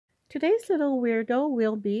Today's little weirdo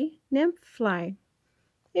will be Nymph Fly.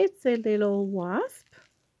 It's a little wasp.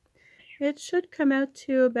 It should come out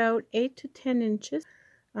to about 8 to 10 inches.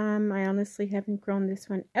 I honestly haven't grown this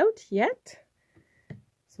one out yet.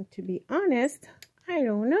 So to be honest, I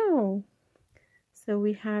don't know. So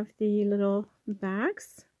we have the little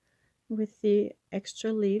bags with the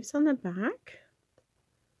extra leaves on the back.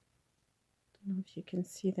 I don't know if you can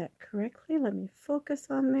see that correctly. Let me focus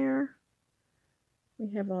on there.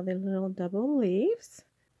 We have all the little double leaves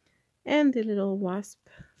and the little wasp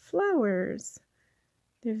flowers.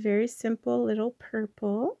 They're very simple, little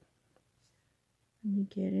purple. Let me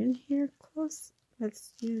get in here close.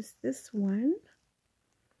 Let's use this one.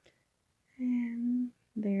 And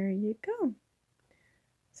there you go.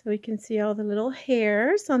 So we can see all the little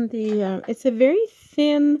hairs on the, it's a very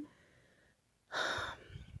thin,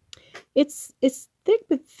 it's thick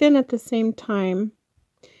but thin at the same time.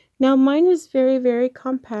 Now mine is very, very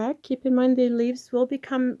compact. Keep in mind the leaves will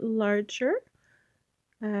become larger.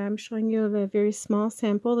 I'm showing you a very small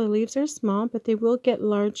sample. The leaves are small, but they will get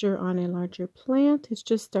larger on a larger plant. It's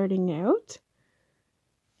just starting out.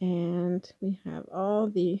 And we have all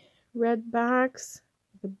the red backs,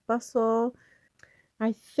 the bustle.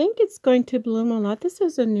 I think it's going to bloom a lot. This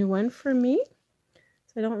is a new one for me,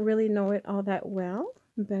 so I don't really know it all that well.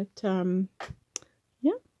 But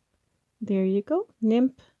yeah, there you go.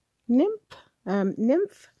 Nymph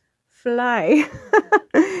Fly.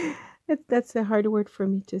 That's a hard word for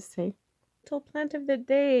me to say. Little plant of the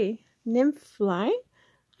day, Nymph Fly.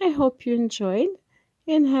 I hope you enjoyed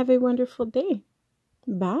and have a wonderful day.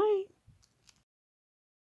 Bye.